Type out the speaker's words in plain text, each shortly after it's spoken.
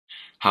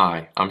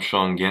Hi, I'm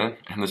Sean Gannon,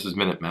 and this is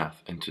Minute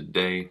Math, and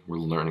today we're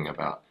learning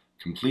about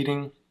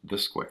completing the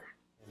square.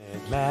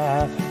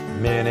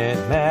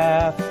 Minute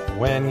Math,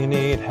 when you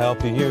need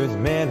help you use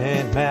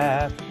Minute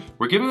Math.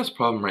 We're given this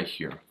problem right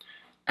here,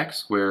 x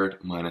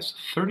squared minus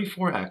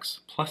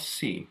 34x plus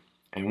c,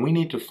 and we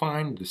need to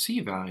find the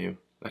c value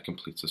that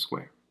completes the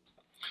square.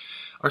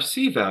 Our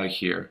c value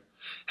here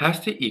has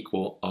to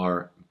equal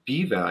our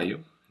b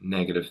value,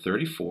 negative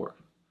 34,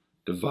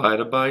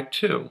 divided by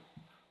 2,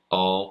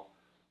 all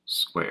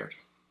squared.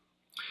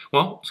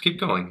 Well, let's keep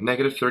going.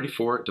 Negative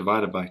 34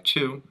 divided by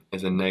 2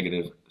 is a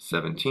negative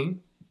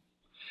 17.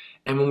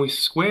 And when we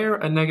square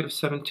a negative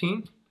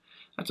 17,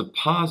 that's a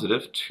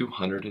positive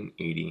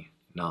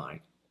 289.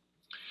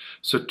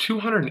 So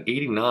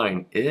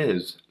 289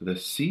 is the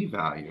c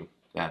value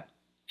that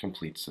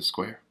completes the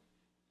square.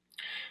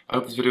 I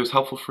hope this video was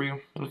helpful for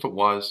you, and if it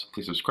was,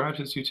 please subscribe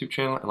to this YouTube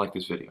channel and like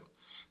this video.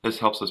 This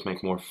helps us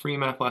make more free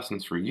math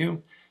lessons for you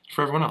and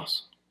for everyone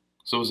else.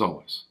 So as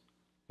always,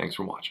 thanks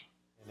for watching.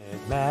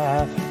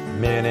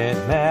 Minute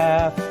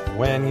Math,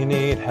 when you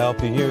need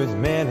help you use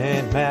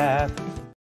Minute Math.